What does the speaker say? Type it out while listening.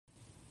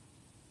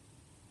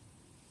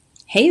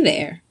Hey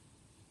there!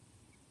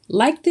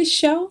 Like this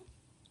show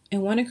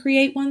and want to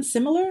create one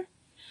similar?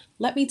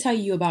 Let me tell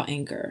you about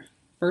Anchor.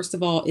 First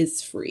of all,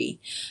 it's free.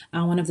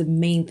 One of the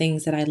main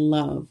things that I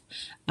love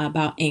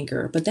about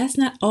Anchor, but that's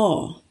not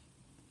all.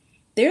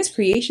 There's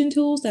creation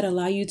tools that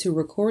allow you to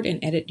record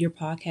and edit your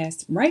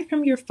podcast right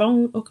from your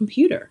phone or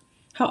computer.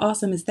 How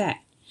awesome is that?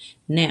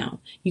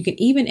 Now, you can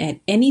even add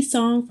any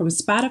song from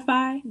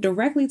Spotify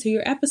directly to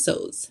your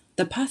episodes.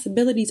 The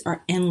possibilities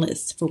are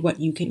endless for what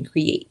you can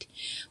create.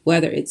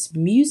 Whether it's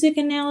music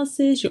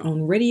analysis, your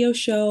own radio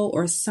show,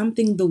 or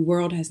something the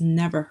world has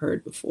never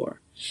heard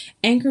before,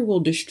 Anchor will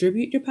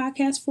distribute your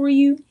podcast for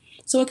you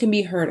so it can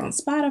be heard on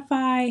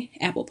Spotify,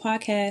 Apple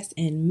Podcasts,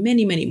 and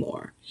many, many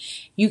more.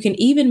 You can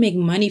even make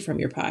money from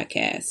your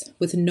podcast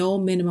with no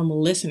minimum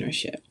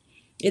listenership.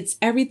 It's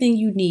everything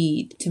you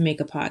need to make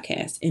a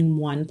podcast in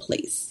one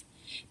place.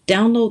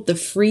 Download the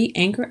free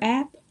Anchor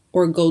app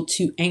or go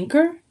to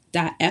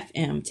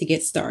anchor.fm to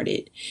get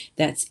started.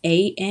 That's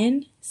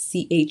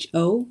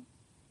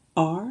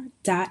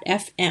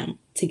ANCHOR.FM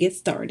to get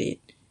started.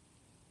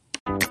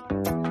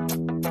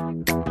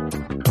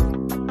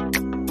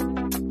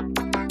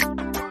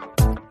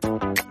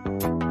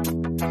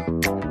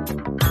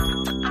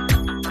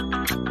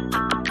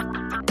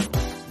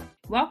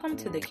 Welcome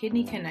to the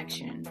Kidney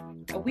Connection,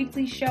 a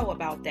weekly show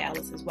about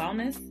Dallas's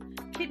wellness,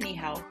 kidney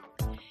health,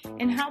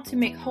 and how to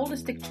make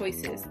holistic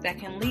choices that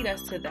can lead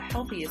us to the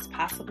healthiest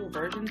possible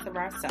versions of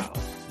ourselves.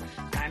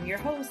 I'm your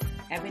host,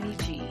 Ebony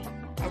G.,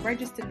 a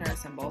registered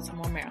nurse in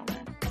Baltimore,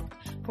 Maryland.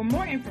 For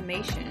more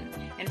information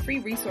and free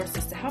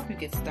resources to help you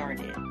get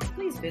started,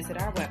 please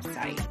visit our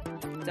website,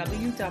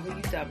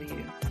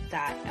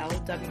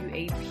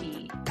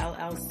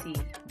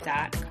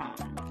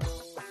 www.lwapllc.com.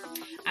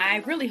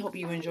 I really hope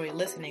you enjoy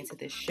listening to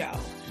this show,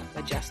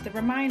 but just a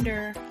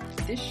reminder,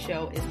 this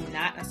show is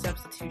not a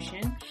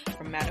substitution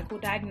for medical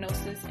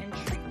diagnosis and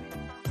treatment.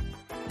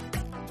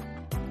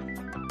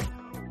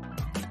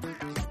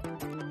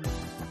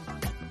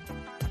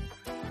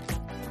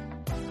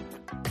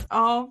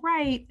 All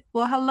right.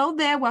 Well, hello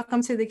there.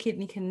 Welcome to the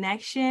Kidney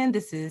Connection.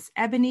 This is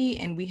Ebony,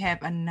 and we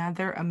have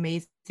another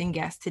amazing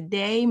guest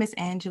today, Miss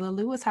Angela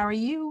Lewis. How are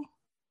you?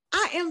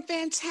 I am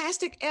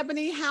fantastic,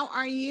 Ebony. How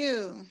are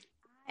you?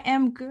 I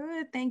am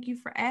good. Thank you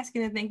for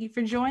asking, and thank you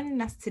for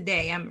joining us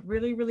today. I'm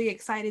really, really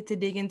excited to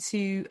dig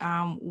into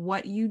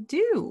what you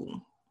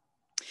do.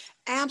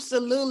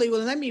 Absolutely. Well,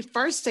 let me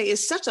first say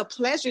it's such a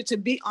pleasure to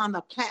be on the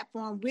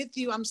platform with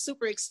you. I'm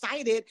super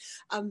excited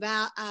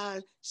about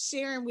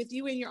sharing with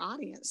you and your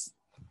audience.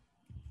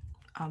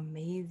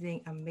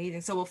 Amazing, amazing.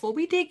 So before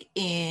we dig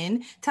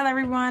in, tell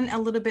everyone a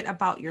little bit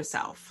about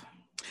yourself.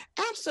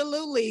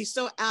 Absolutely.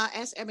 So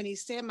as Ebony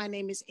said, my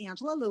name is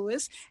Angela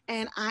Lewis,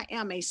 and I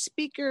am a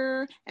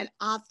speaker, an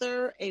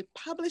author, a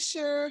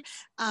publisher,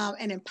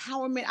 an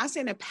empowerment. I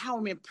say an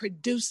empowerment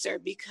producer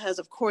because,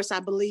 of course,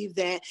 I believe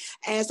that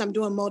as I'm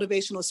doing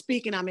motivational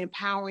speaking, I'm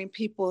empowering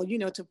people,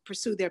 to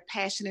pursue their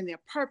passion and their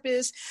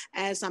purpose.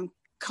 As I'm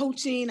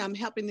coaching, I'm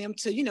helping them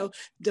to,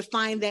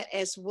 define that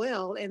as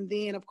well. And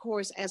then, of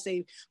course, as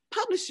a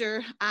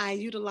publisher, I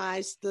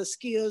utilize the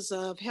skills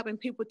of helping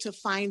people to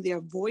find their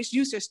voice,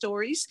 use their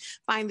stories,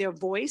 find their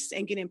voice,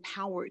 and get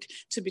empowered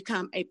to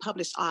become a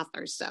published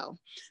author. So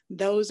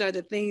those are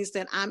the things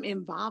that I'm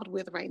involved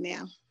with right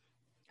now.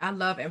 I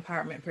love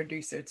empowerment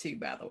producer too,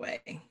 by the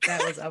way. I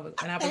was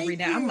reading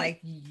that. I'm like,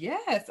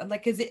 yes. I'm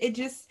like, because it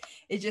just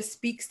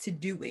speaks to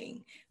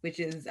doing, which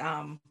is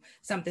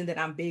something that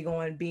I'm big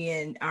on,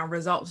 being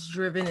results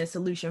driven and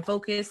solution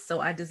focused.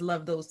 So I just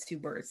love those two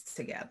words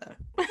together.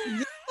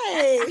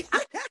 Yay.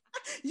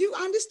 You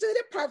understood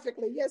it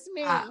perfectly. Yes,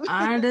 ma'am.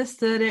 I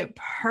understood it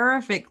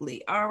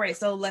perfectly. All right.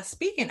 So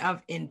speaking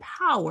of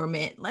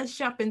empowerment, let's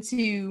jump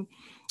into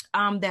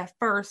that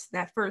first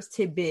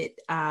tidbit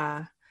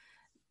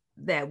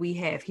that we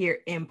have here,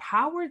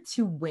 empowered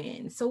to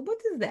win. So what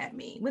does that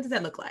mean? What does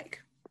that look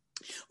like?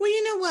 Well,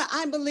 you know what?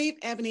 I believe,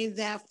 Ebony,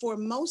 that for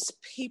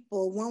most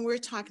people, when we're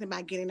talking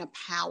about getting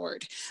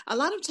empowered, a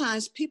lot of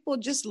times people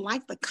just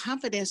lack the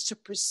confidence to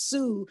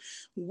pursue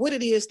what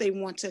it is they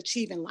want to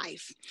achieve in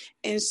life.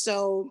 And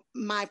so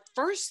my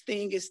first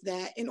thing is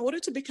that in order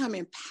to become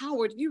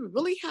empowered, you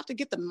really have to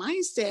get the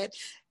mindset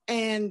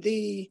and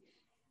the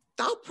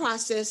thought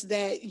process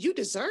that you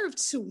deserve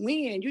to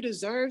win, you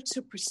deserve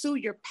to pursue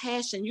your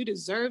passion, you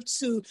deserve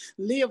to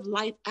live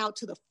life out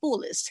to the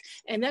fullest.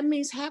 And that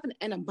means having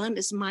an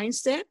abundance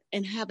mindset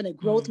and having a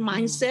growth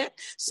mindset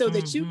so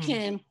that you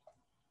can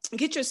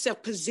get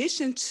yourself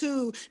positioned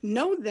to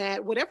know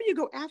that whatever you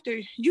go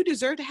after, you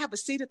deserve to have a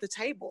seat at the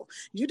table.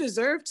 You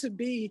deserve to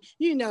be,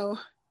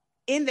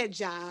 in that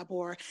job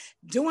or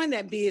doing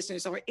that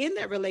business or in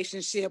that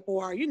relationship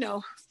or,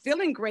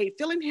 feeling great,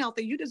 feeling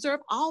healthy. You deserve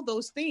all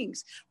those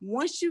things.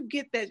 Once you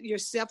get that your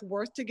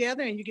self-worth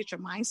together and you get your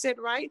mindset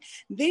right,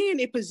 then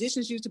it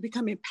positions you to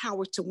become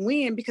empowered to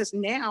win because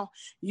now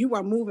you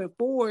are moving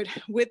forward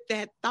with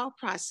that thought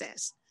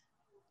process.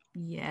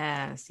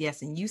 Yes.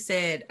 And you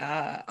said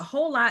a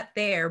whole lot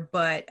there,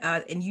 but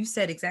and you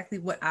said exactly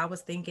what I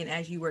was thinking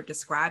as you were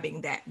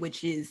describing that,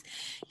 which is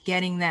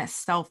getting that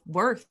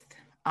self-worth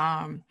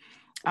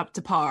up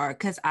to par,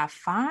 because I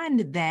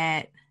find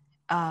that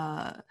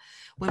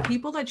when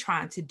people are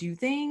trying to do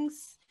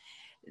things,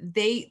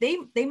 they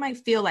might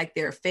feel like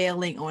they're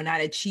failing or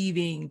not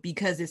achieving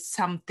because it's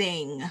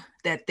something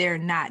that they're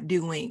not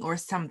doing or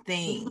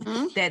something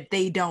that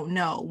they don't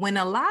know, when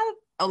a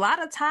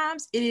lot of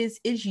times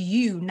it's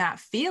you not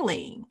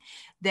feeling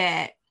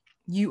that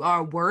you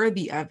are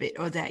worthy of it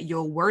or that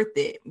you're worth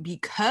it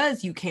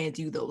because you can't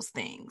do those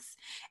things.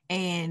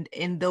 And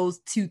those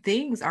two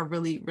things are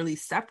really, really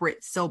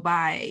separate. So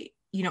by,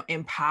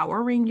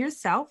 empowering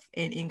yourself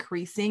and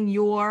increasing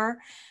your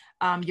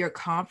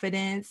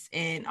confidence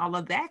and all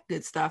of that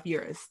good stuff,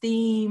 your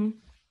esteem,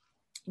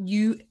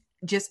 you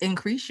just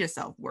increase your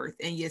self-worth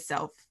and your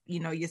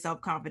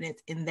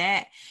self-confidence, and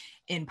that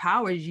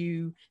empowers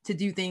you to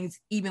do things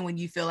even when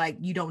you feel like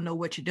you don't know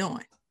what you're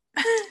doing.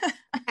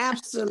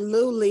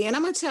 Absolutely. And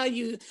I'm going to tell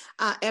you,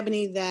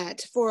 Ebony,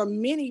 that for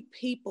many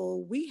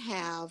people, we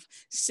have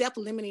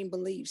self-limiting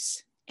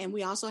beliefs. And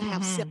we also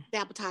have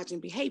self-sabotaging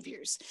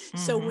behaviors.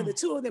 So when the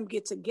two of them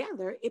get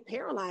together, it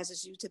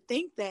paralyzes you to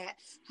think that,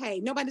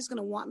 hey, nobody's going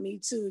to want me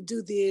to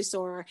do this.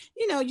 Or,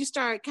 you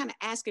start kind of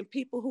asking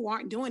people who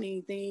aren't doing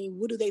anything,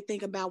 what do they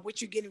think about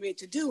what you're getting ready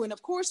to do? And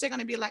of course, they're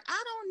going to be like,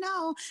 I don't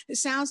know. It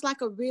sounds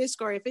like a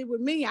risk. Or if it were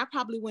me, I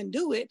probably wouldn't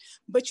do it.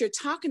 But you're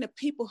talking to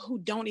people who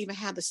don't even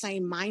have the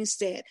same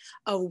mindset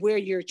of where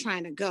you're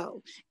trying to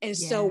go. And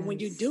so when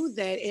you do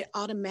that, it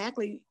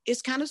automatically,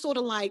 it's kind of sort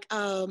of like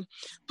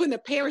putting a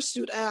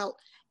parachute out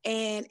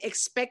and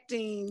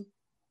expecting,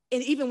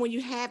 and even when you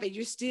have it,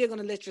 you're still going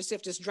to let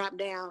yourself just drop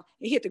down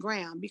and hit the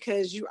ground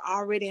because you're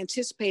already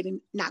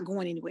anticipating not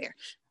going anywhere.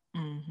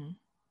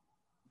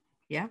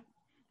 Yep.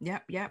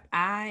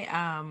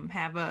 I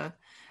have a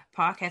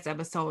podcast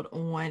episode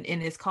on,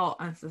 and it's called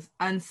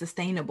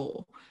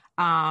Unsustainable.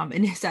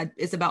 And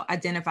it's about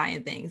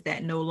identifying things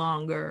that no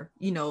longer,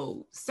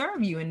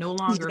 serve you and no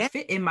longer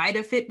fit. It might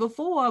have fit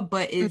before,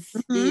 but it's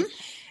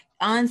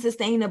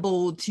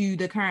unsustainable to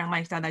the current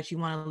lifestyle that you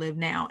want to live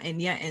now.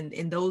 And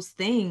and those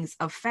things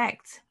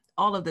affect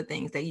all of the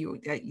things that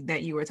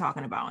you were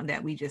talking about and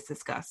that we just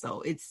discussed.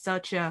 So it's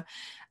such a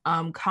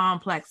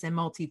complex and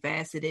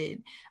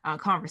multifaceted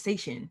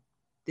conversation.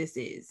 This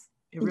is.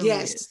 It really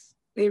is.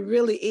 It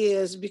really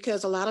is,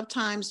 because a lot of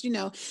times,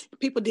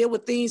 people deal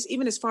with things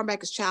even as far back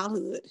as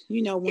childhood,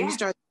 when you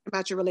start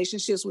about your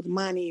relationships with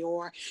money,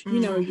 or,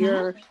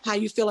 your how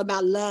you feel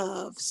about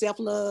love,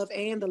 self-love,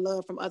 and the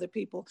love from other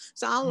people.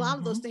 So a lot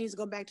of those things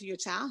go back to your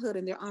childhood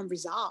and they're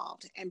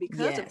unresolved. And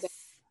because of that,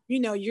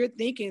 you're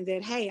thinking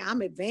that, hey,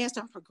 I'm advanced,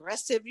 I'm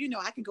progressive,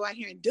 I can go out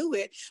here and do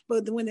it.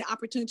 But when the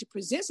opportunity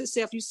presents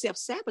itself, you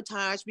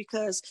self-sabotage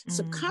because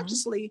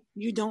subconsciously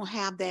you don't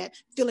have that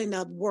feeling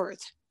of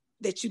worth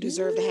that you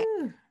deserve to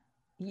have.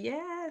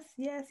 Yes.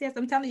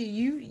 I'm telling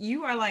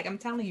you are like, I'm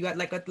telling you,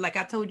 like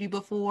I told you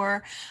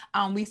before,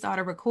 we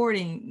started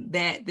recording,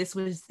 that this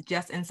was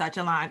just in such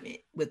alignment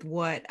with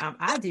what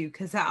I do.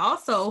 Cause I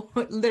also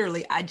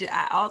literally,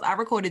 I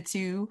recorded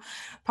 2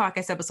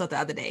 podcast episodes the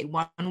other day.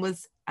 One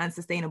was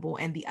Unsustainable,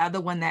 and the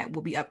other one that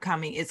will be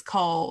upcoming is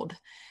called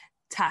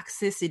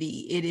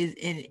Toxicity. It is,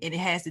 and it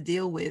has to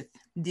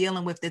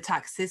dealing with the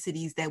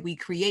toxicities that we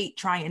create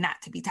trying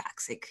not to be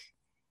toxic.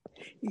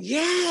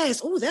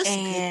 Yes. Oh, that's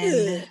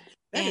good.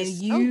 That is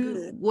so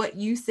good. What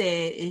you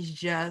said is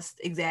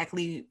just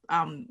exactly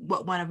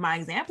what one of my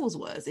examples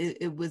was.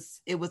 It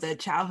was a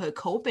childhood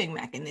coping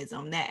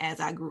mechanism that,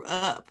 as I grew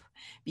up,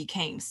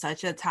 became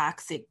such a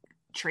toxic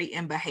trait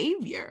and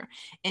behavior,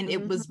 and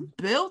it was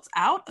built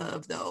out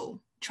of, though,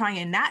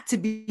 trying not to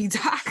be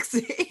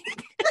toxic.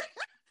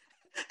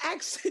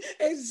 Actually,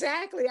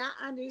 exactly.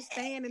 I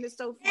understand, and it's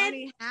so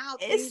funny how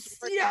things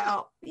work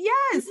out.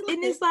 Yes,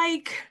 and it's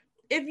like,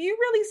 if you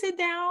really sit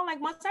down, like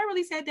once I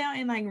really sat down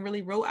and like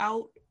really wrote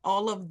out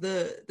all of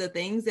the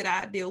things that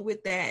I deal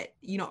with that,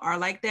 are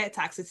like that,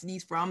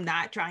 toxicities from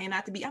trying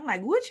not to be, I'm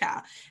like, what,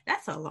 y'all?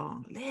 That's a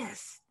long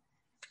list.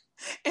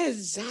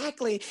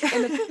 Exactly.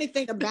 And the funny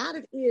thing about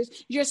it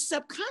is your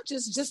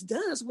subconscious just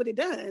does what it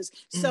does.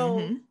 So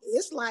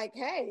it's like,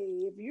 hey,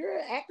 if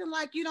you're acting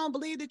like you don't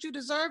believe that you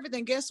deserve it,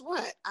 then guess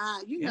what?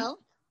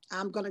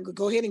 I'm going to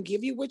go ahead and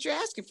give you what you're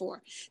asking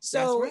for.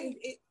 So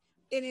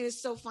it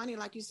is so funny.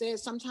 Like you said,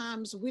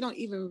 sometimes we don't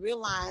even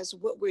realize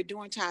what we're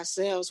doing to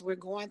ourselves. We're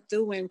going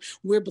through and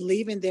we're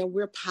believing that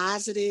we're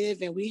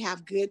positive and we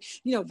have good,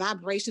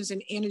 vibrations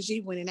and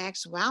energy, when in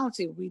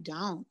actuality, we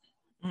don't.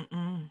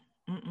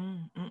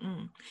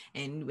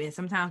 And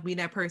sometimes we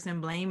that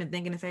person blame and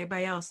thinking it's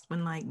everybody else,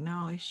 when like,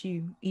 no, it's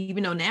you.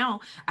 Even though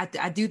now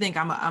I do think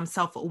I'm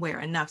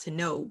self-aware enough to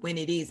know when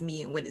it is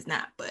me and when it's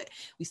not, but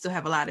we still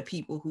have a lot of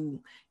people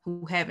who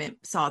haven't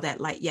saw that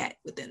light yet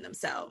within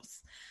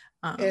themselves.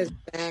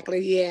 Exactly.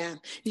 Yeah.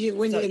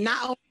 When you're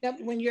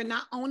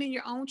not owning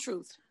your own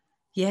truth.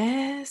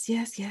 Yes. Which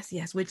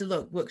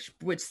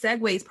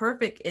segues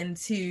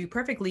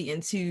perfectly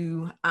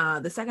into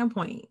the second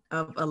point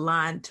of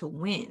align to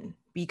win,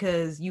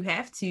 because you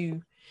have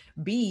to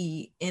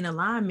be in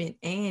alignment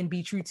and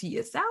be true to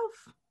yourself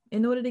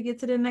in order to get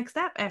to the next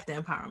step after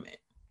empowerment.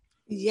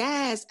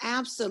 Yes,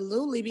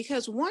 absolutely.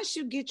 Because once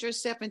you get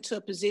yourself into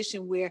a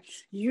position where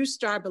you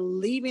start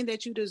believing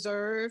that you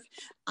deserve,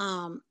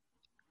 um,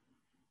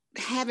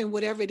 having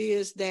whatever it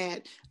is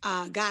that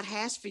God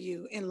has for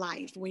you in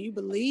life, when you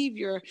believe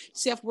your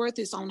self-worth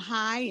is on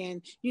high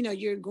and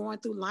you're going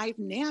through life,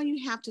 now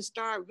you have to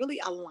start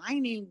really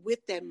aligning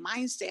with that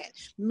mindset,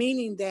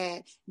 meaning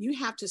that you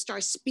have to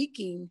start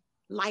speaking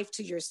life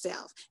to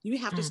yourself. You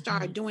have to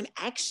start doing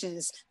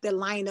actions that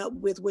line up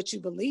with what you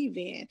believe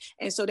in.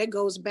 And so that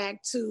goes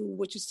back to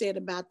what you said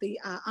about the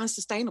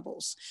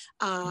unsustainables,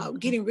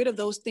 getting rid of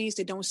those things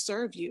that don't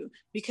serve you,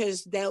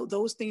 because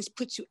those things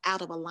put you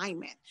out of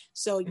alignment.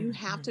 So you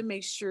have to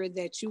make sure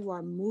that you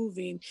are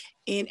moving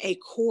in a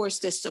course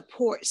that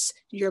supports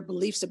your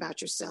beliefs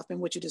about yourself and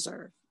what you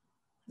deserve.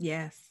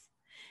 Yes.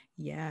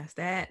 Yes,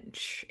 that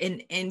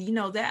and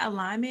that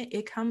alignment,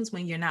 it comes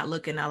when you're not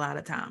looking a lot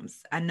of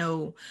times. I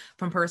know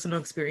from personal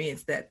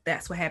experience that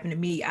that's what happened to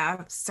me. I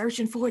was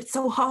searching for it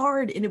so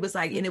hard, and it was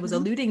like, and it was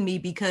eluding me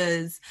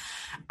because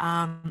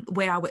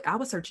where I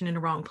was searching in the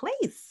wrong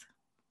place.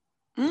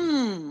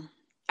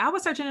 I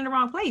was searching in the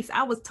wrong place.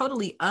 I was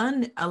totally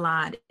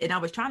unaligned, and I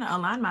was trying to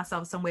align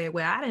myself somewhere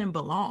where I didn't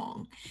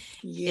belong.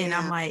 Yeah. And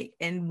I'm like,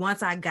 and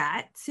once I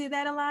got to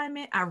that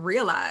alignment, I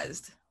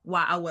realized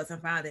why I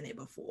wasn't finding it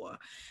before.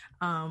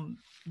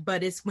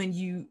 But it's when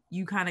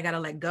you kind of got to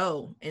let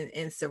go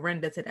and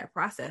surrender to that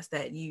process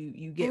that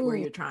you get where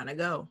you're trying to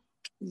go.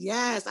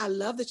 Yes, I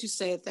love that you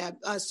said that,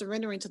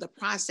 surrendering to the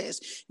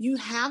process. You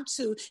have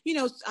to,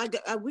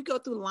 we go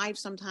through life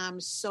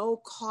sometimes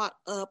so caught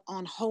up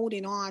on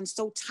holding on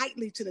so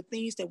tightly to the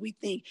things that we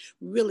think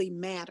really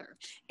matter.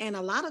 And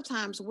a lot of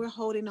times we're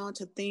holding on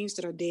to things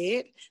that are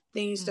dead,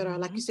 things that are,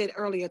 like you said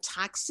earlier,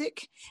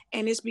 toxic.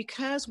 And it's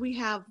because we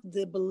have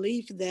the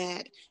belief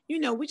that,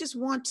 we just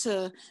want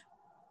to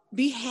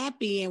be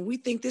happy, and we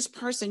think this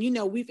person,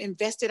 we've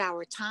invested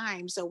our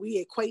time, so we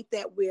equate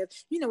that with,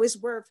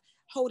 it's worth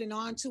holding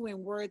on to and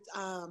worth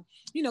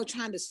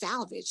trying to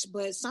salvage.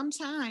 But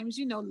sometimes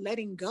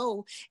letting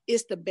go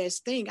is the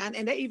best thing.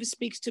 And that even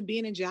speaks to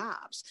being in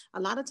jobs. A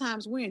lot of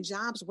times we're in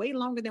jobs way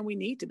longer than we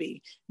need to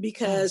be,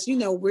 because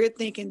we're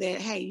thinking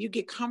that, hey, you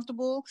get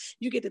comfortable,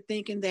 you get to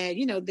thinking that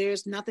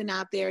there's nothing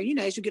out there.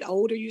 As you get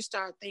older, you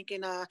start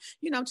thinking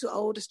I'm too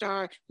old to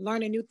start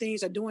learning new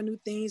things or doing new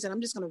things, and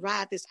I'm just going to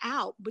ride this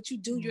out. But you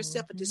do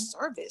yourself a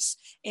disservice,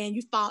 and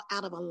you fall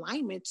out of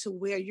alignment to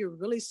where you're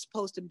really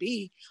supposed to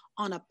be,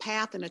 on a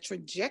path and a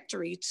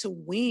trajectory to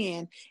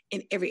win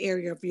in every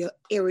area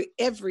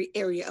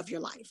of your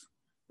life.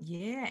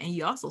 Yeah, and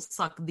you also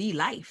suck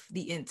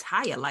the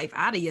entire life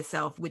out of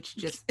yourself, which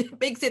just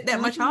makes it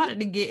that much harder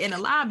to get in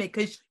alignment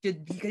because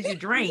you're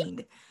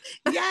drained.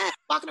 Yeah,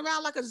 walking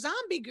around like a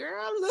zombie,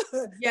 girl.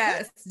 Look.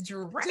 Yes,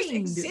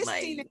 drained. Just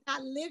existing and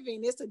not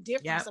living. It's a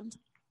difference. Yep.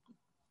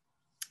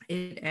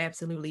 It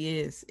absolutely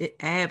is. It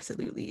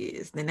absolutely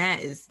is. And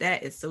that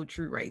is so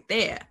true right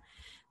there.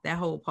 That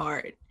whole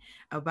part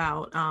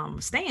about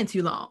staying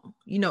too long,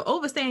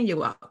 overstaying your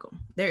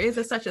welcome. There is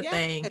such a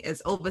thing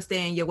as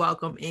overstaying your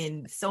welcome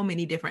in so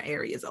many different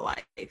areas of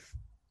life.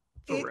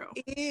 For real.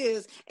 It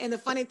is. And the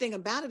funny thing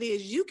about it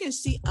is you can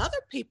see other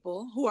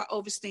people who are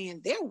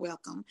overstaying their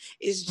welcome.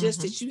 It's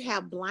just that you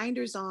have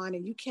blinders on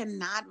and you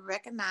cannot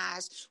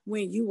recognize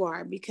when you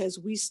are, because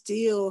we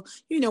still,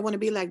 want to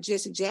be like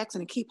Jesse Jackson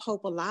and keep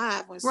hope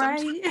alive. When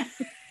right.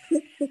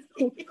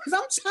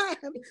 Sometimes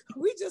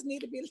we just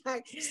need to be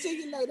like,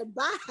 see you later,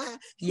 bye.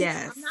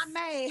 Yes. I'm not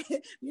mad,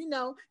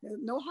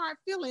 no hard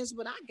feelings,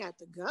 but I got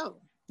to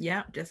go.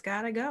 Yep, just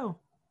gotta go.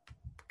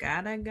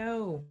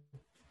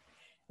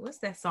 What's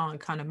that song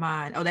come to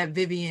mind? Oh, that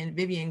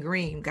Vivian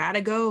Green.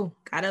 Gotta go,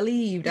 gotta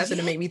leave. That's what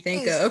it made me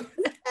think of.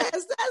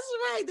 Yes,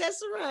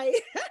 that's right.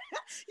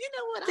 You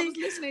know what? I was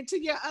listening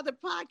to your other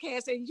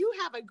podcast, and you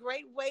have a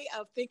great way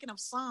of thinking of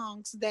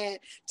songs that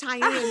tie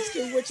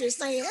into what you're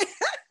saying.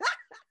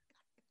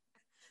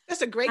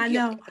 That's a great gift. I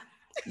know.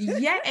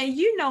 Yeah,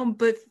 and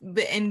but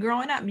and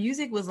growing up,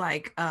 music was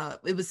like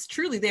it was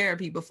truly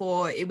therapy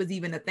before it was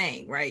even a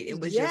thing, right? It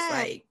was just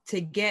like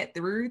to get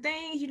through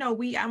things.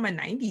 I'm a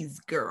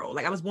 90s girl.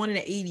 Like I was born in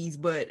the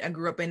 80s, but I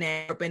grew up in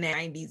that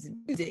 90s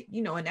music,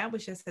 and that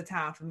was just a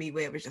time for me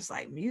where it was just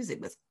like music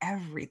was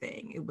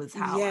everything. It was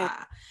how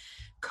I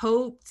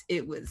coped,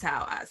 it was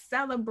how I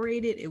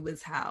celebrated, it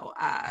was how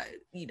I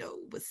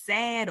was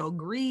sad or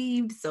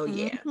grieved. So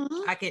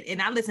I can,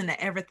 and I listen to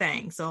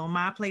everything. So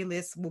my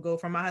playlist will go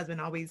from, my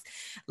husband always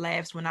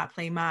laughs when I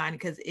play mine,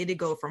 because it'll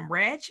go from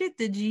ratchet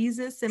to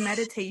Jesus and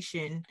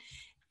meditation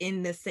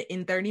in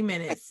 30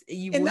 minutes.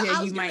 You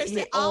might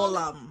hit all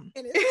of them.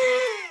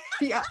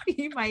 Yeah,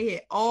 you might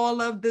hit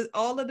all of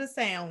the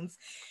sounds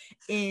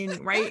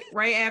in right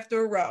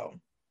after a row.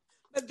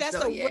 But that's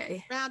a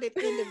well-rounded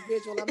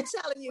individual. I'm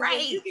telling you.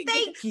 Right.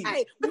 Thank you.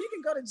 Hey, when you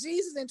can go to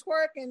Jesus and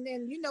twerk and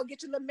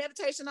get your little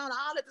meditation on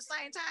all at the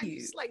same time. You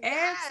just like,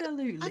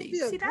 absolutely.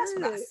 See, that's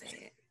what I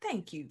said.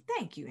 Thank you,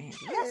 Angie. Yes.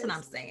 That's what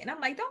I'm saying. I'm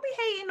like, don't be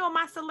hating on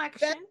my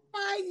selection. That's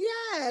right.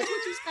 Yes.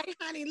 What you say,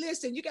 honey?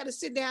 Listen, you got to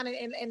sit down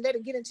and let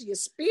it get into your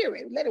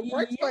spirit. Let it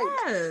work for you.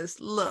 Yes.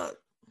 Look,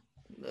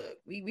 look,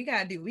 we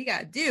gotta do, we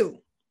gotta do.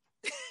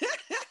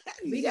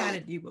 We Yeah. gotta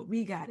do what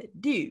we gotta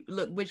do.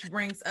 Look, which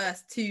brings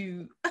us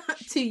to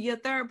to your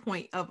third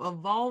point of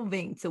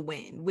evolving to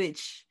win,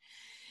 which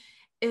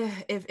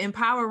if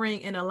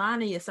empowering and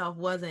aligning yourself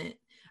wasn't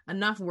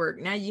enough work,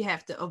 now you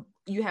have to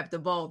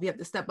evolve, you have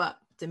to step up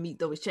to meet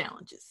those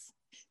challenges.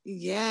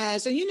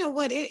 Yes. And you know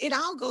what? It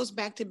all goes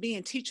back to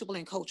being teachable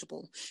and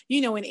coachable,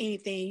 in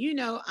anything.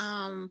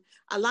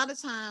 A lot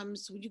of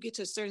times when you get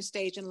to a certain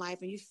stage in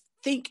life and you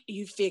think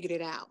you figured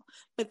it out,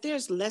 but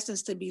there's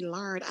lessons to be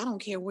learned. I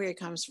don't care where it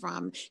comes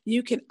from.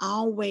 You can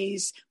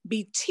always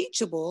be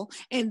teachable.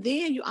 And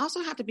then you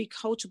also have to be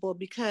coachable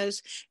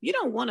because you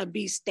don't want to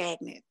be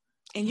stagnant.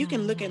 And you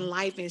can look in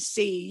life and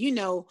see,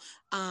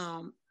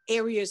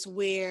 areas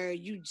where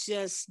you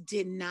just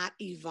did not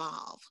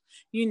evolve.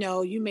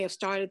 You may have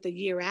started the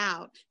year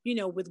out,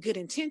 with good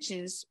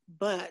intentions,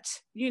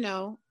 but,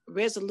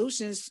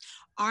 resolutions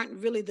aren't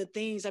really the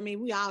things. I mean,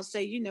 we all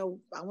say,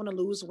 I want to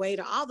lose weight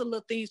or all the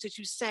little things that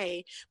you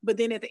say, but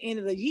then at the end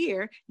of the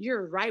year,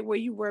 you're right where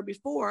you were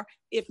before,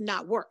 if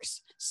not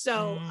worse.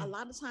 So a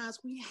lot of times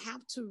we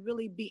have to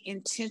really be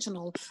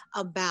intentional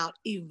about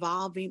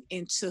evolving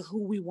into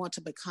who we want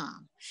to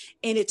become.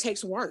 And it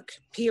takes work,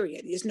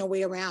 period. There's no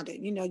way around it.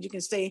 You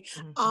can say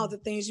all the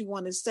things you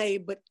want to say,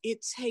 but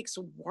it takes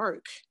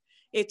work.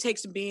 It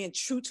takes being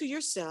true to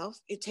yourself.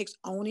 It takes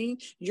owning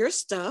your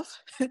stuff.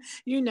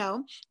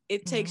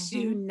 It takes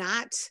you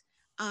not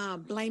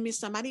blaming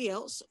somebody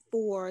else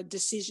for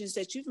decisions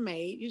that you've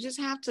made. You just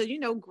have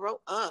to,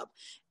 grow up.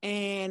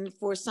 And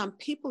for some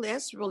people,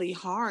 that's really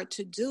hard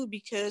to do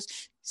because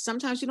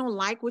sometimes you don't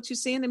like what you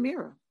see in the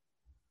mirror.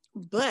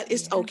 But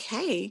it's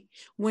okay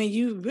when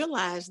you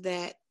realize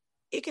that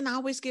it can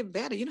always get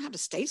better. You don't have to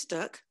stay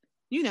stuck.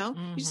 You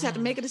just have to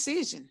make a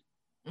decision.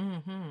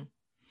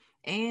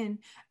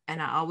 And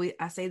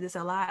I say this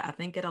a lot. I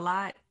think it a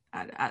lot.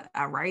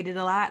 I write it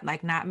a lot.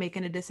 Like, not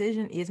making a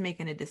decision is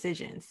making a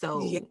decision.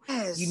 So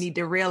you need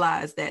to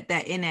realize that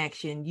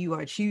inaction you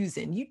are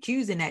choosing. You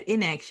choosing that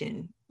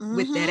inaction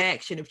with that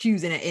action of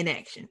choosing that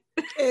inaction.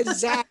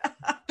 Exactly.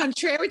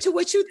 Contrary to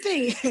what you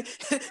think.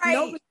 Right.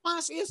 No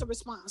response is a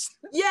response.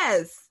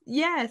 Yes.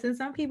 And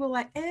some people are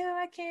like, oh,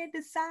 I can't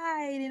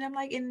decide. And I'm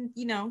like, and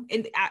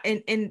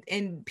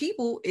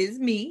people is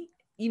me,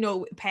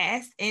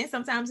 past and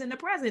sometimes in the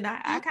present.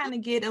 I kind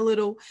of get a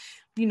little,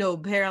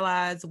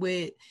 paralyzed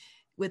with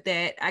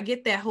that. I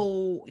get that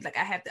whole, like,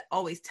 I have to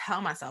always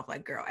tell myself,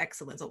 like, girl,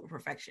 excellence over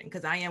perfection,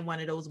 because I am one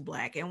of those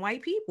black and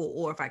white people.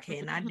 Or if I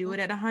cannot do it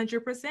at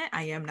 100%,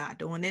 I am not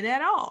doing it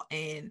at all.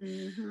 And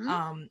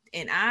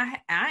and I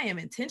am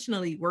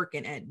intentionally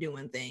working at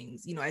doing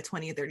things, at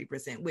 20 or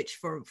 30%, which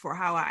for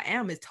how I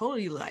am is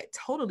totally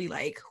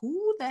like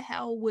who the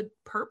hell would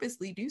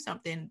purposely do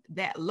something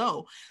that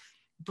low?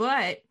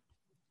 But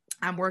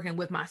I'm working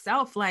with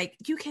myself, like,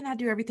 you cannot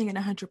do everything at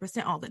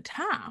 100% all the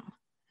time.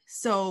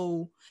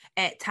 So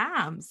at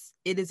times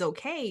it is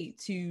okay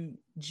to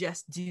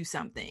just do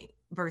something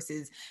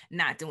versus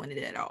not doing it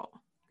at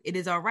all. It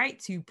is all right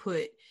to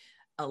put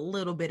a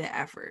little bit of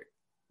effort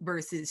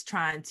versus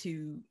trying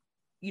to,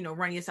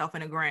 run yourself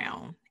in the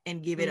ground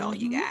and give it all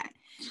you got.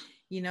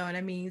 You know what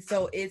I mean?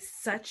 So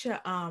it's such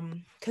a,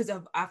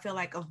 I feel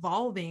like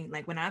evolving,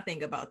 like when I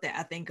think about that,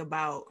 I think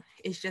about,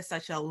 it's just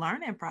such a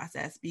learning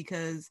process,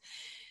 because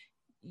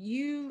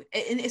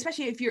and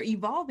especially if you're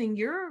evolving,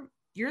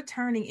 you're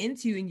turning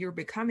into and you're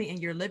becoming and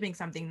you're living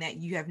something that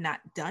you have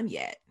not done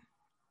yet.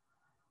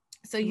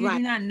 So you do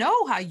not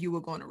know how you were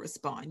going to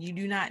respond. You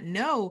do not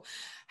know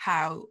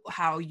how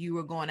you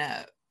are going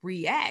to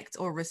react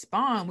or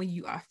respond when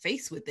you are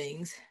faced with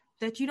things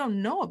that you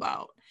don't know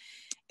about.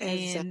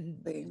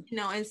 Exactly. And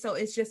and so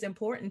it's just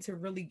important to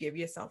really give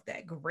yourself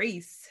that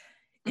grace.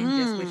 And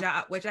just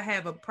which I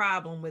have a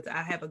problem with.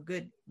 I have a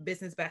good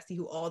business bestie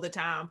who all the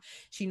time,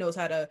 she knows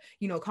how to,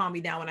 calm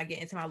me down when I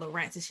get into my little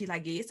rants, and she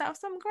like, give yourself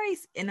some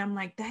grace. And I'm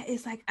like, that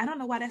is like, I don't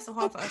know why that's so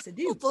hard for us to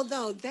do.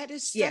 Though that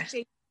is such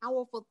a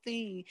powerful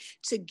thing,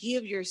 to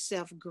give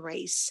yourself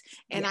grace.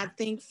 And I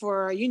think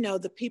for,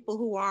 the people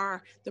who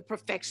are the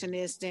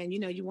perfectionists and,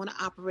 you want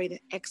to operate in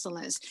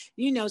excellence,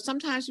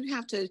 sometimes you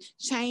have to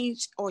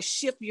change or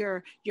shift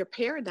your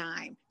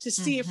paradigm to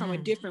see it from a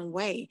different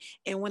way.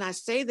 And when I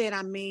say that,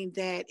 I mean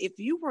that if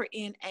you were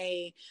in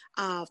a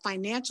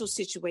financial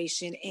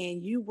situation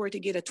and you were to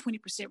get a 20%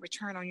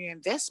 return on your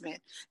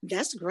investment,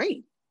 that's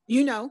great.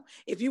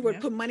 If you were to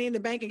put money in the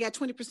bank and got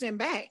 20%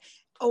 back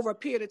over a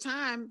period of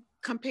time,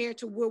 compared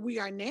to where we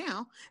are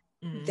now,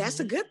 that's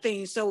a good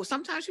thing. So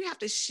sometimes you have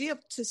to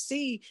shift to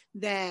see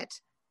that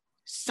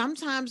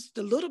sometimes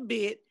the little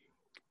bit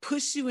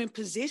push you in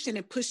position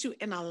and push you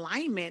in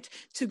alignment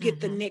to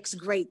get the next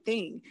great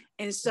thing.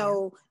 And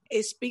so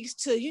it speaks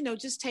to,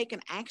 just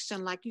taking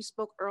action, like you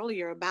spoke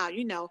earlier about,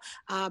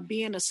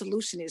 being a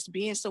solutionist,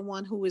 being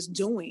someone who is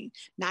doing,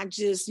 not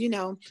just,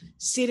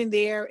 sitting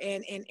there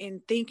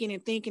and thinking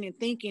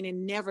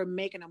and never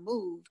making a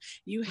move.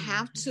 You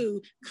have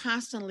to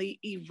constantly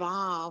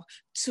evolve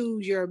to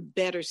your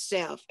better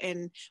self.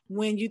 And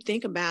when you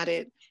think about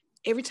it,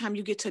 every time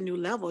you get to a new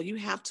level, you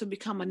have to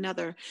become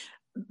another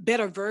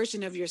better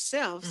version of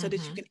yourself so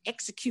that you can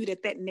execute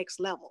at that next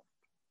level.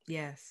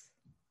 Yes.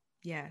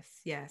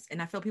 Yes. And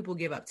I feel people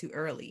give up too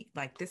early.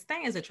 Like, this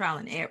thing is a trial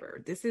and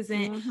error. This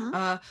isn't,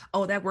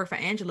 oh, that worked for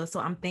Angela, so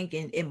I'm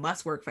thinking it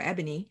must work for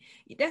Ebony.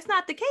 That's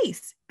not the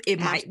case. It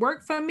might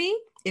work for me.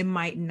 It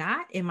might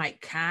not. It might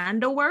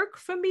kind of work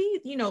for me.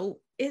 You know,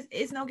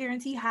 it's no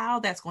guarantee how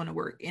that's going to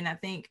work. And I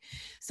think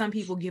some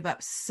people give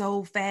up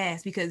so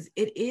fast because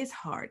it is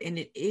hard and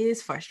it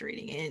is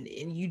frustrating.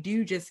 And you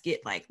do just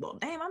get like, well,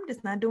 damn, I'm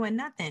just not doing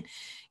nothing.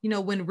 You know,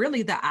 when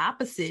really the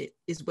opposite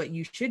is what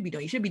you should be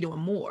doing. You should be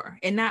doing more,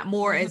 and not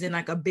more as in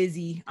like a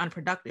busy,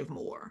 unproductive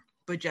more,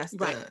 but just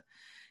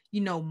you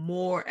know,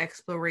 more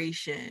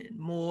exploration,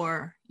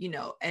 more, you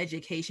know,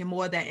 education,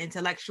 more that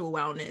intellectual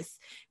wellness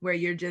where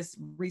you're just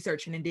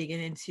researching and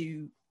digging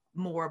into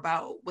more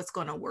about what's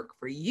going to work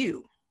for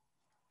you.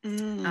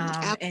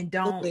 And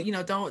don't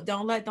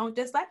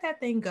just let that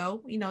thing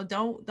go. You know,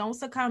 don't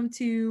succumb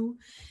to,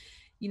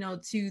 you know,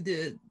 to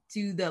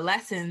the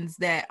lessons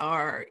that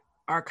are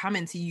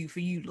coming to you for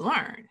you to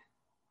learn.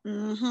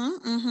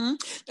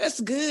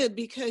 That's good,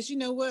 because you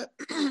know what?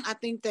 I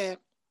think that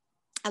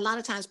a lot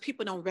of times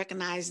people don't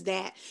recognize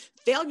that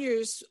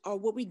failures, or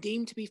what we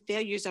deem to be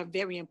failures, are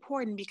very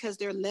important, because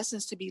there are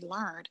lessons to be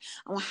learned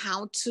on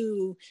how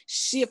to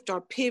shift or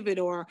pivot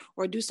or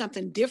do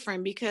something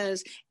different,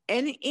 because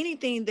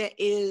anything that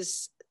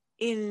is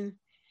in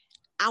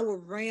our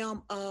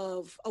realm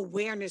of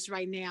awareness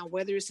right now,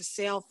 whether it's a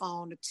cell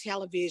phone, a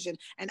television,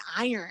 an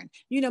iron,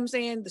 you know what I'm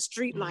saying, the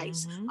street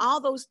lights, all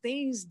those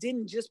things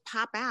didn't just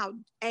pop out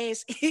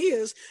as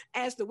is,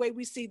 as the way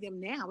we see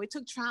them now. It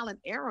took trial and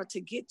error to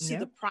get to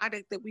the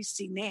product that we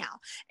see now.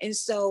 And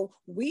so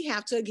we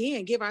have to,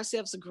 again, give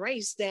ourselves a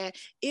grace that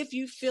if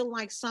you feel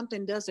like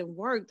something doesn't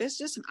work, that's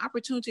just an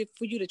opportunity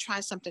for you to try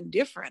something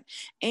different.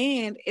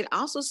 And it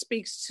also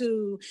speaks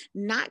to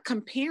not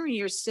comparing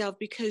yourself,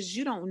 because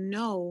you don't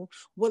know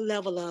what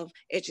level of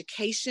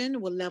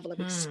education, what level of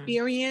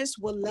experience,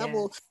 what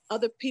level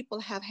other people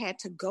have had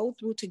to go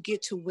through to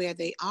get to where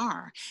they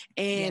are.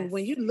 And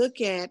when you look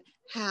at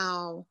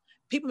how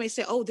people may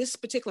say, oh, this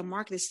particular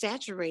market is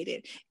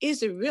saturated.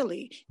 Is it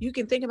really? You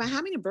can think about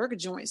how many burger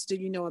joints do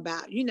you know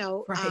about? You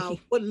know,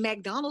 what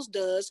McDonald's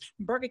does,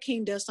 Burger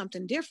King does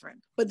something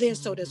different. But then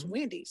so does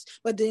Wendy's.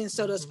 But then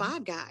so does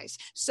Five Guys.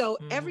 So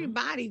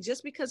everybody,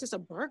 just because it's a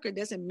burger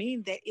doesn't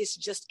mean that it's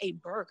just a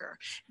burger.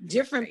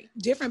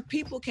 Different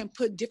people can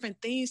put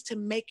different things to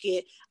make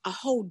it a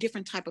whole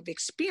different type of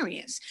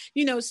experience.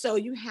 You know, so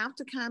you have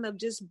to kind of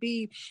just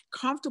be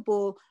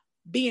comfortable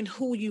being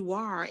who you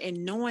are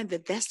and knowing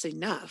that that's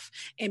enough.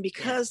 And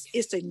because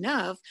it's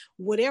enough,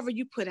 whatever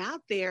you put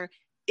out there,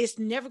 it's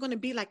never going to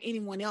be like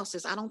anyone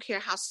else's. I don't care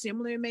how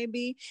similar it may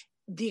be.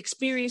 The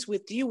experience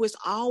with you is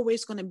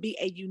always going to be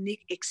a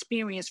unique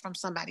experience from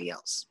somebody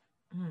else.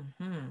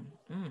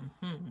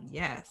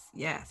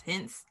 Yes.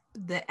 Hence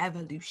the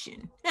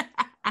evolution.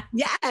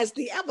 Yes,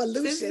 the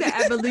evolution. This is the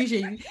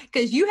evolution,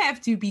 because you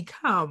have to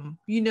become,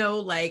 you know,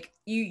 like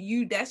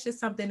you that's just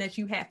something that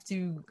you have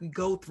to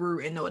go through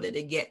in order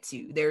to get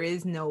to. There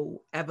is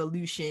no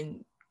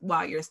evolution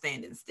while you're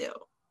standing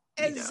still.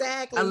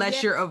 Exactly.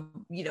 Unless you're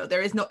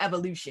there is no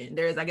evolution.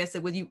 There is, I guess,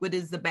 what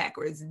is the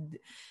backwards?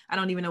 I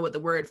don't even know what the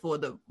word for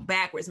the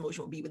backwards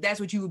motion would be, but that's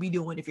what you would be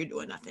doing if you're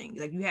doing nothing.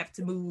 Like, you have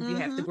to move, you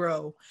have to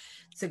grow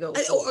to go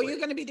or you're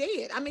going to be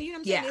dead. I mean, you know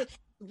what I'm saying?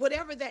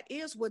 Whatever that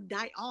is will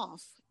die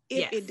off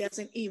if it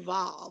doesn't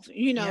evolve.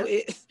 You know,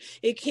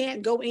 it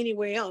can't go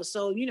anywhere else.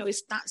 So, you know, it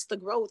stops the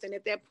growth. And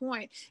at that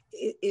point,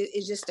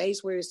 it just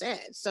stays where it's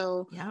at.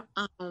 So,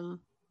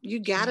 you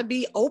got to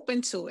be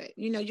open to it.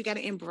 You know, you got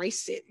to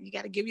embrace it. You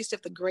got to give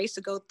yourself the grace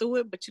to go through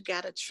it, but you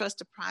got to trust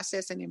the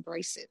process and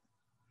embrace it.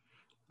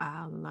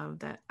 I love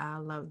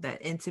that.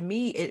 And to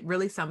me, it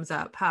really sums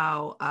up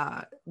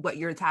how what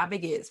your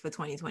topic is for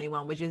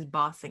 2021, which is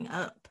bossing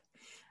up.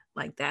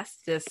 Like, that's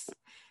just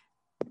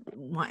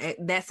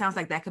that sounds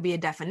like that could be a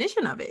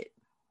definition of it.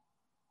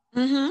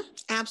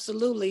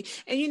 Absolutely.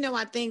 And, you know,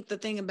 I think the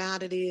thing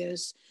about it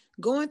is,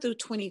 going through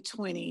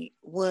 2020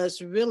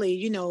 was really,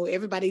 you know,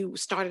 everybody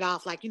started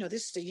off like, you know,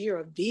 this is a year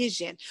of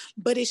vision,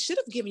 but it should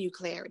have given you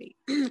clarity,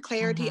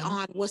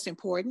 on what's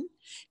important,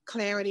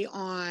 clarity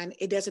on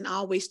it doesn't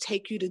always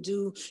take you to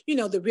do, you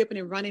know, the ripping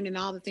and running and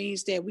all the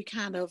things that we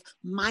kind of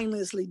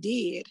mindlessly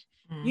did,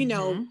 you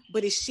know,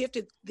 but it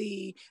shifted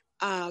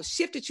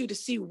you to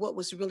see what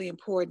was really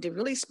important, to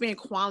really spend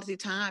quality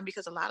time,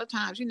 because a lot of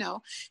times, you know,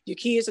 your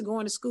kids are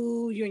going to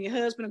school, you and your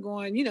husband are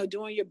going, you know,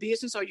 doing your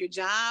business or your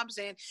jobs,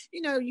 and,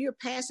 you know, you're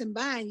passing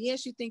by, and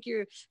yes, you think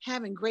you're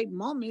having great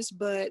moments,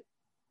 but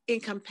in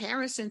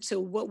comparison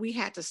to what we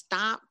had to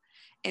stop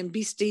and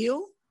be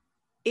still,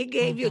 it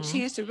gave you a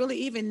chance to really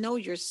even know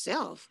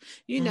yourself,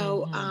 you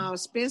know,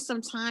 spend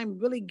some time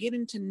really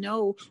getting to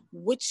know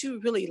what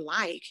you really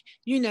like,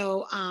 you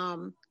know,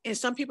 and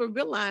some people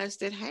realize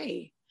that,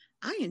 hey,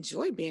 I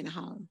enjoy being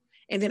home.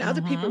 And then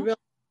other people realize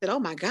that, oh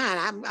my God,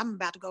 I'm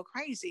about to go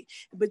crazy.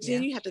 But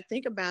then you have to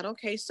think about,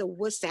 okay, so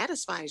what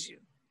satisfies you?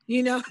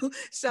 You know,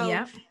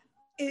 so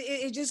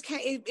it just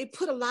can't, it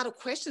put a lot of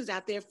questions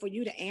out there for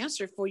you to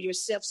answer for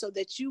yourself so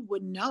that you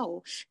would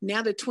know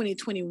now that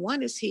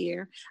 2021 is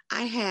here,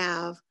 I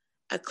have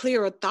a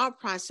clearer thought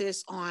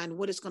process on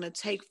what it's going to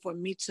take for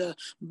me to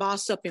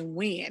boss up and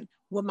win,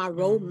 what my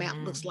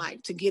roadmap looks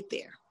like to get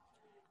there.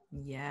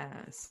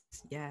 Yes,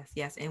 yes,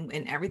 yes.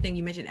 And everything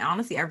you mentioned,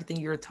 honestly, everything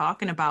you're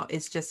talking about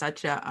is just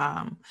such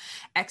a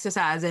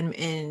exercise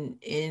in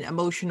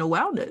emotional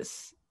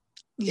wellness.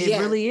 It Yes,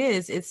 really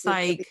is. It's it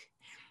really.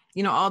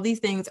 like, all these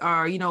things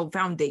are,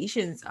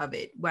 foundations of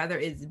it, whether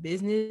it's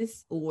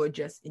business or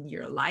just in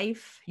your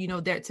life.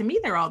 To me,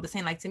 they're all the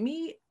same. Like, to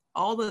me,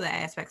 all of the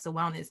aspects of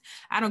wellness,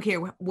 I don't care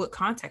what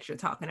context you're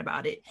talking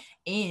about it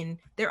in,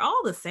 they're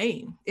all the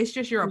same. It's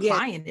just you're Yes.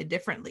 applying it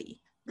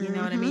differently. You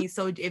know what I mean?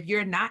 So if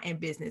you're not in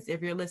business,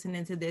 if you're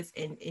listening to this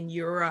and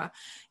you're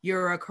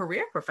a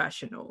career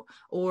professional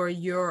or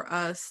you're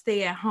a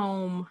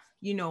stay-at-home,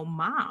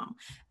 mom,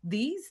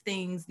 these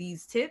things,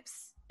 these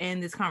tips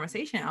and this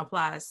conversation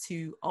applies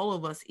to all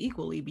of us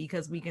equally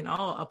because we can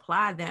all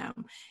apply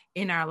them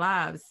in our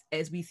lives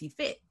as we see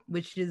fit,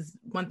 which is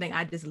one thing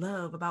I just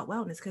love about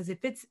wellness because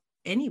it fits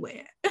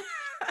anywhere.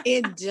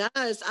 It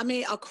does. I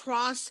mean,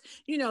 across,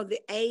 the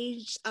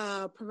age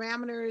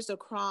parameters,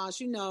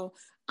 across,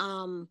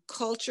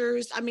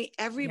 cultures. I mean,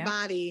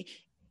 everybody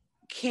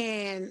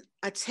can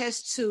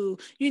attest to,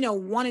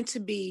 wanting to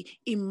be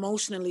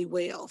emotionally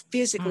well,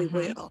 physically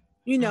well,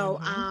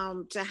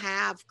 to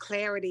have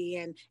clarity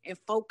and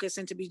focus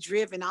and to be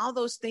driven, all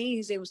those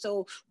things. And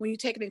so when you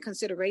take it in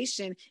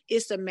consideration,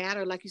 it's a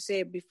matter, like you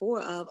said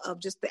before,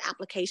 of just the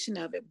application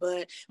of it.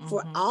 But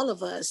for all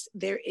of us,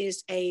 there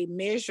is a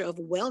measure of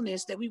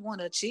wellness that we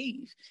want to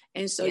achieve.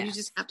 And so you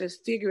just have to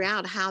figure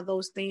out how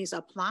those things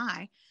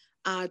apply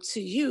to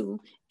you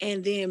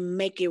and then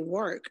make it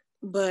work.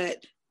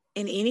 But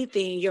in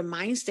anything, your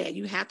mindset,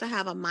 you have to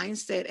have a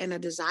mindset and a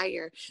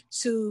desire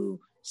to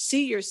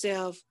see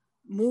yourself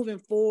moving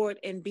forward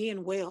and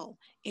being well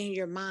in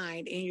your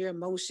mind, in your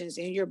emotions,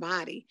 in your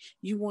body.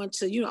 You want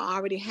to,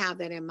 already have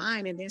that in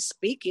mind and then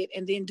speak it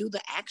and then do the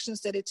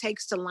actions that it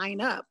takes to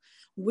line up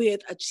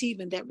with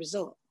achieving that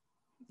result.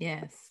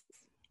 Yes.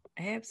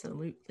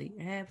 Absolutely.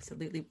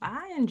 Absolutely.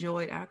 I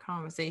enjoyed our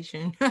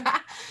conversation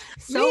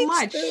so Me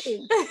much.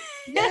 too.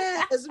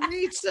 Yes,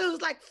 me too.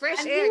 It's like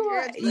fresh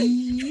air.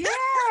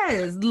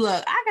 Yes.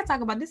 Look, I can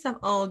talk about this stuff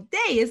all day.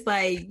 It's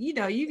like, you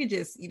can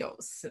just,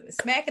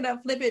 smack it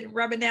up, flip it,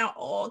 rub it down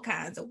all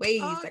kinds of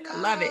ways. Oh, I no.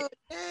 love it.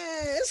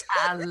 Yes.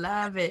 I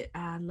love it.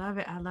 I love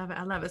it. I love it.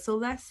 I love it. So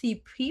let's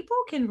see. People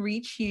can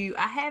reach you.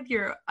 I have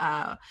your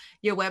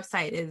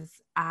website is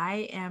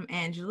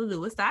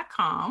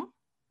iamangelalewis.com.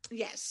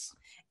 Yes.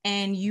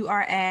 And you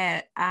are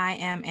at I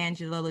Am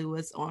Angela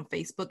Lewis on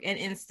Facebook and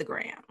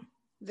Instagram.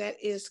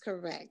 That is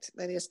correct.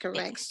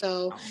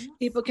 So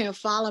people can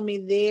follow me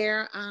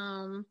there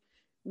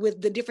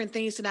with the different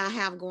things that I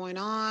have going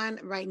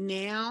on right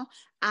now.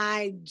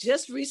 I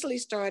just recently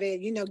started,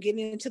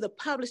 getting into the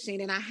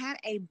publishing, and I had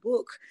a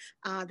book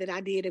that I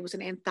did. It was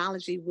an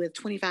anthology with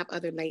 25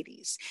 other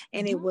ladies,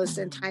 and it was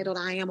entitled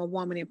I Am a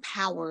Woman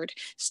Empowered,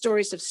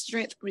 Stories of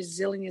Strength,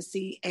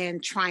 Resiliency,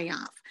 and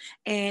Triumph.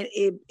 And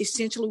it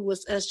essentially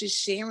was us just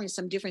sharing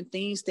some different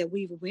things that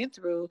we went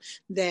through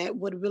that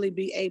would really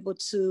be able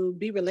to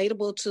be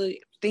relatable to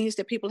things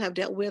that people have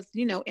dealt with,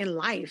 in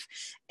life,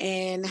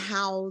 and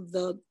how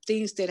the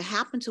things that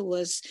happened to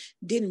us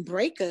didn't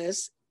break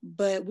us,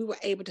 but we were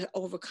able to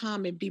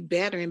overcome and be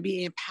better and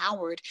be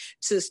empowered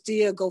to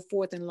still go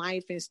forth in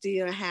life and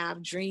still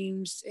have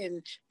dreams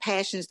and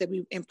passions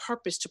and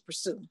purpose to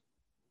pursue.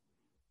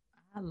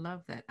 I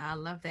love that.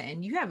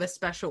 And you have a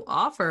special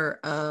offer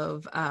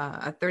of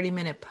a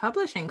 30-minute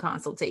publishing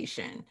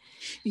consultation.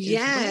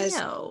 Yes.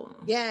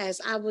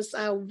 Yes. I was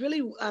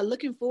really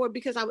looking forward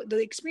because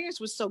the experience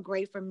was so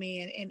great for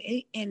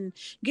me, and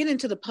getting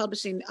into the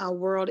publishing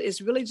world is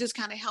really just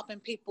kind of helping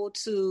people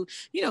to,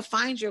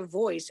 find your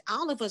voice.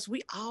 All of us,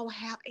 we all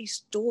have a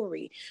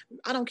story.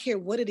 I don't care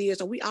what it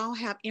is, or we all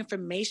have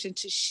information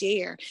to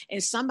share,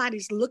 and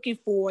somebody's looking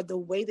for the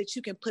way that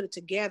you can put it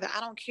together.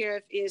 I don't care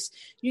if it's,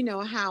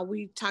 how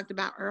we talked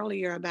about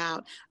earlier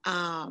about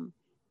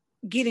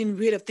getting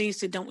rid of things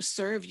that don't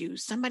serve you.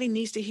 Somebody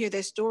needs to hear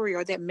that story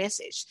or that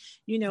message,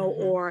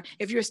 or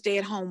if you're a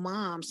stay-at-home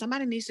mom,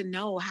 somebody needs to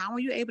know, how are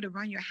you able to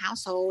run your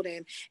household,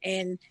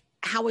 and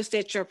how is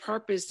that your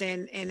purpose,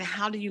 and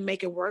how do you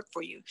make it work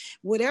for you?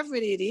 Whatever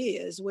it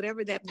is,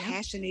 whatever that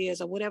passion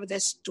is, or whatever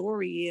that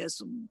story is,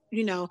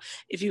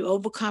 if you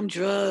overcome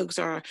drugs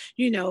or,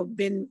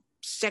 been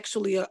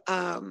sexually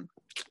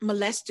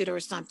molested or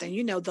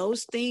something,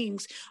 those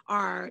things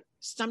are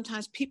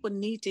sometimes people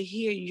need to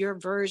hear your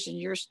version,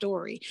 your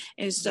story.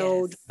 And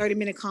so the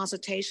 30-minute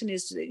consultation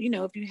is,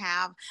 if you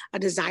have a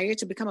desire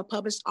to become a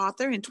published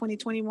author in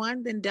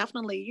 2021, then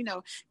definitely,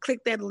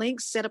 click that link,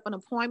 set up an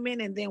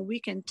appointment, and then we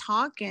can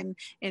talk and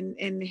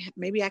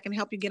maybe I can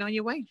help you get on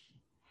your way.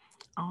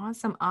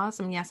 Awesome.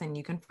 Yes. And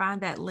you can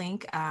find that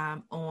link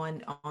on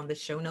the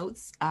show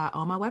notes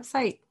on my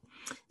website.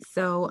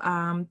 So,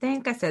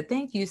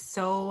 thank you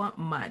so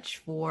much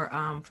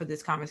for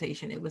this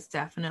conversation. It was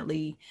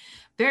definitely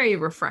very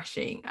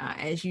refreshing,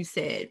 as you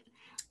said.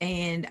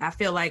 And I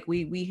feel like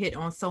we hit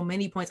on so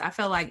many points. I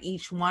felt like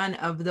each one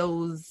of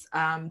those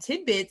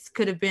tidbits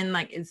could have been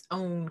like its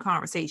own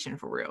conversation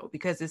for real,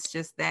 because it's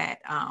just that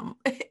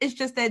it's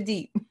just that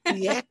deep.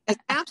 Yes,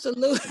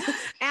 absolutely.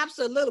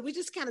 Absolutely. We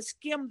just kind of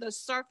skimmed the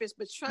surface,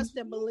 but trust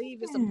and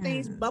believe there's some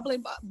things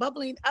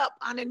bubbling up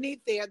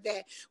underneath there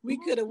that we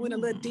could have went a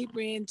little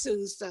deeper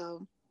into.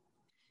 So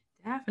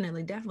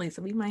Definitely.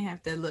 So we might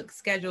have to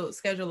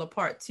schedule a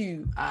part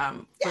 2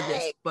 for this.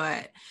 yay.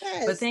 But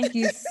Yes. thank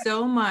you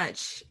so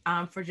much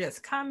for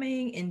just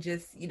coming and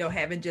just,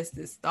 having just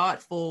this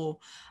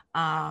thoughtful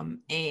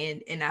and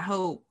I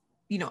hope,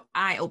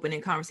 eye-opening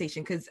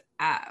conversation, because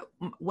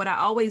what I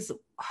always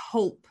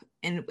hope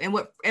and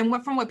what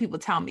from what people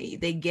tell me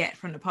they get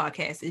from the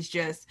podcast is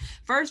just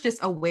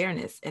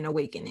awareness and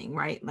awakening,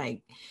 right?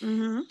 Like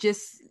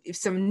just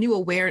some new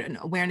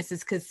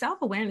awarenesses, because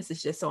self-awareness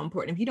is just so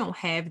important. If you don't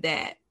have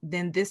that,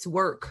 then this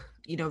work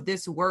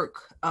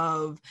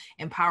of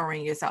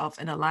empowering yourself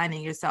and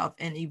aligning yourself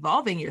and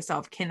evolving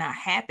yourself cannot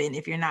happen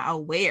if you're not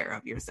aware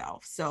of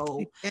yourself.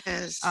 So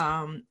yes.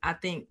 I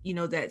think,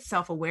 that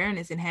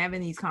self-awareness and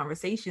having these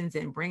conversations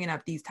and bringing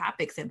up these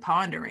topics and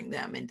pondering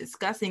them and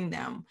discussing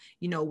them,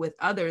 with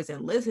others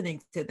and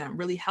listening to them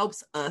really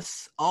helps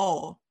us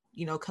all,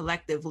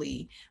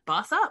 collectively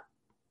boss up.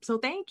 So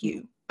thank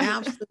you.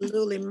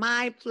 Absolutely.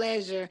 My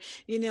pleasure.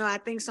 I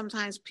think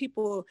sometimes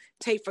people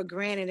take for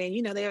granted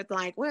and, they're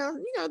like, well,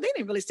 they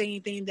didn't really say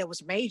anything that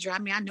was major. I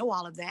mean, I know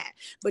all of that,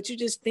 but you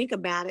just think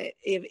about it.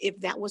 If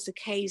that was the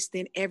case,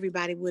 then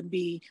everybody would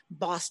be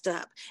bossed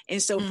up.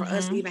 And so for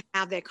us to even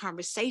have that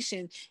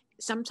conversation,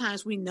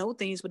 sometimes we know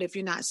things, but if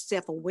you're not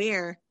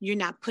self-aware, you're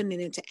not putting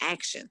it into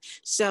action.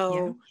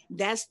 So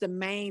that's the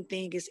main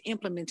thing is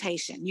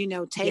implementation,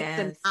 take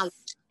the knowledge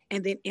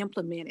and then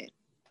implement it.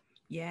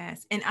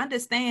 Yes. And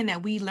understand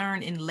that we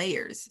learn in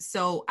layers.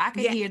 So I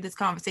can hear this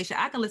conversation.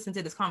 I can listen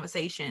to this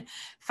conversation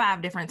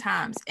 5 different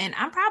times, and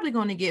I'm probably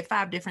going to get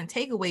 5 different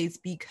takeaways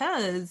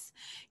because,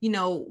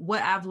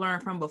 what I've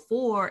learned from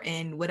before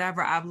and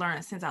whatever I've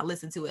learned since I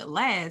listened to it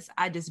last,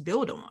 I just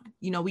build on.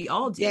 We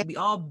all do. Yeah. We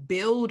all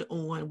build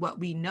on what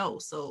we know.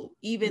 So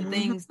even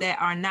things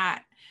that are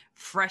not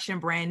fresh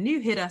and brand new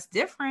hit us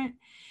different,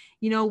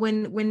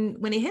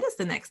 when it hit us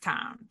the next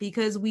time,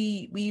 because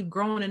we've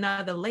grown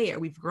another layer,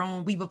 we've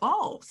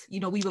evolved,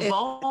 we've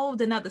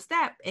evolved another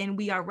step, and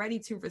we are ready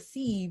to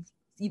receive,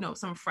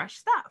 some fresh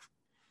stuff.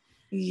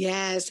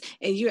 Yes.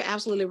 And you're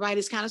absolutely right.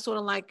 It's kind of sort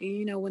of like,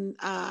 when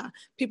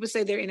people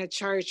say they're in a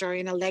church or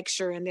in a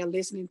lecture and they're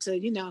listening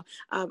to,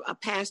 a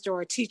pastor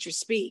or a teacher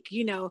speak,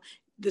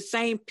 the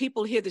same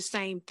people hear the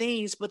same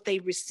things, but they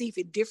receive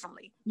it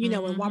differently.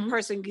 When one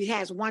person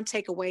has one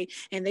takeaway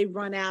and they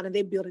run out and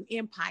they build an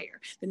empire,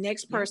 the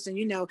next person,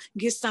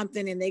 gets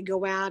something and they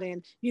go out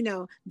and,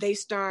 they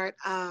start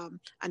a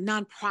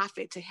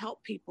nonprofit to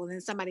help people.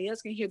 And somebody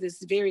else can hear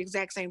this very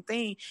exact same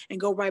thing and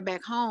go right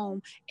back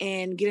home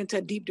and get into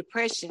a deep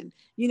depression,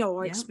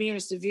 or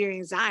experience severe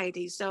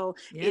anxiety. So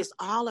it's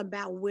all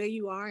about where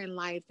you are in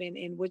life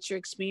and what your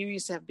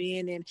experience have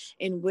been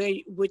and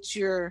what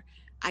you're,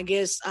 I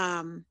guess,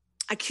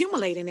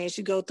 accumulating as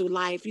you go through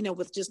life,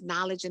 with just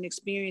knowledge and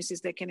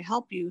experiences that can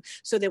help you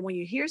so that when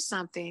you hear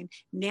something,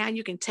 now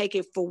you can take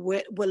it for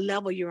what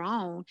level you're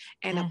on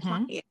and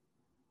apply it.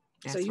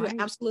 That's so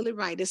you're absolutely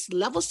right. There's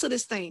levels to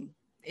this thing.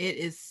 It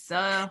is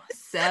so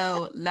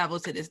level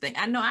to this thing.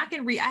 I know I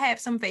can read. I have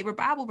some favorite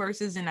Bible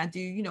verses, and I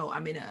do,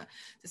 I'm in a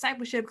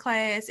discipleship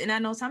class, and I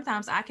know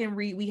sometimes I can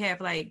read. We have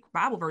like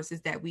Bible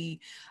verses that we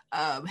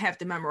have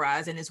to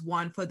memorize, and it's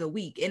one for the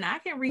week. And I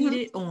can read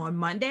it on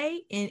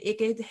Monday, and it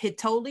could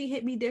totally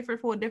hit me different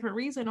for a different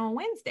reason on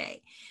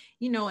Wednesday.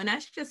 And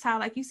that's just how,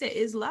 like you said,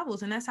 is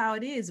levels, and that's how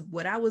it is.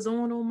 What I was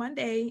on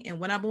Monday and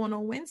what I'm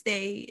on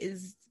Wednesday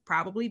is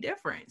probably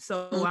different.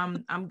 So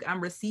I'm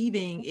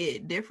receiving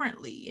it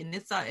differently, and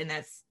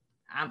that's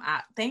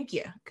I thank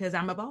you, because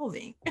I'm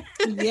evolving.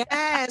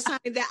 Yes,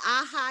 honey, the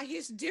aha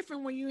hits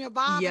different when you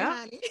evolve,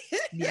 honey.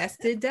 Yes,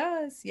 it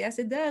does. Yes,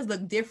 it does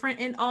look different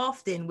and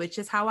often, which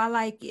is how I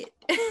like it.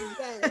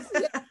 Yes.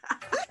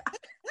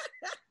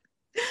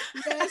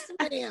 Yes,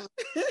 ma'am.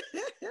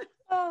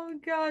 Oh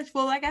gosh.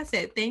 Well, like I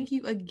said, thank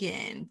you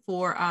again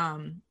for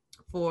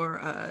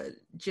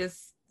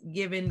just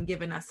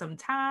giving us some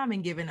time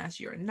and giving us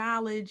your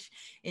knowledge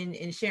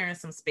and sharing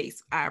some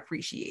space. I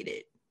appreciate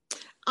it.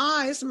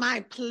 Oh, it's my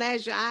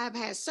pleasure. I've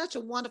had such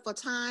a wonderful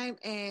time,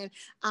 and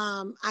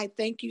I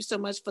thank you so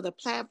much for the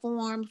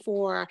platform,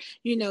 for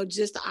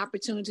just the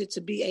opportunity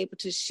to be able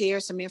to share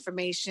some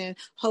information.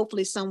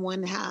 Hopefully,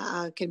 someone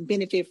can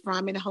benefit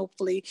from it.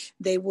 Hopefully,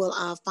 they will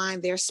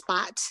find their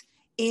spot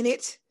in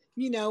it,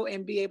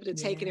 and be able to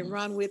take it and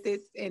run with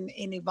it and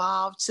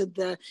evolve to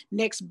the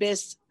next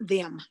best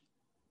them.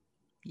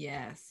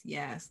 Yes.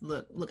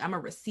 Look, I'm gonna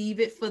receive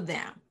it for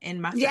them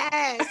and myself.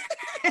 Yes.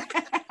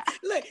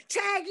 Look,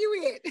 tag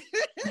you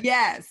in.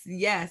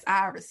 Yes,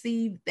 I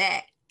received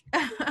that.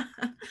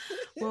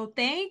 Well,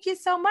 thank you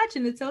so much.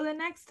 And until the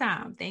next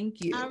time,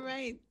 thank you. All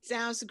right.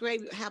 Sounds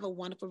great. Have a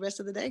wonderful rest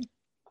of the day.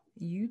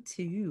 You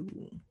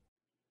too.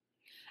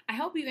 I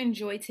hope you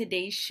enjoyed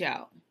today's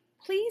show.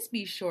 Please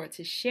be sure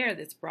to share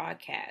this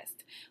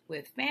broadcast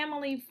with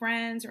family,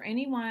 friends, or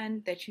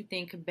anyone that you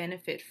think could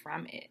benefit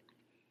from it.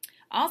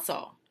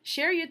 Also,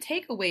 share your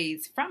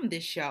takeaways from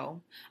this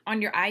show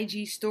on your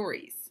IG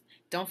stories.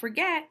 Don't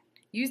forget,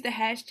 use the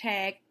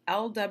hashtag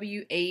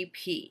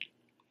LWAP.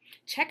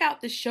 Check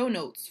out the show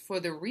notes for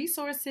the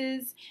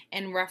resources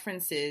and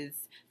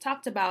references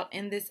talked about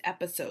in this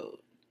episode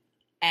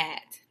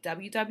at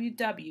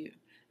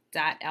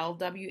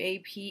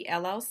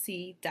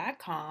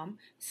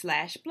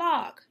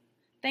www.lwapllc.com/blog.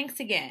 Thanks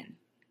again.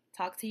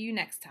 Talk to you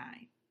next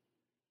time.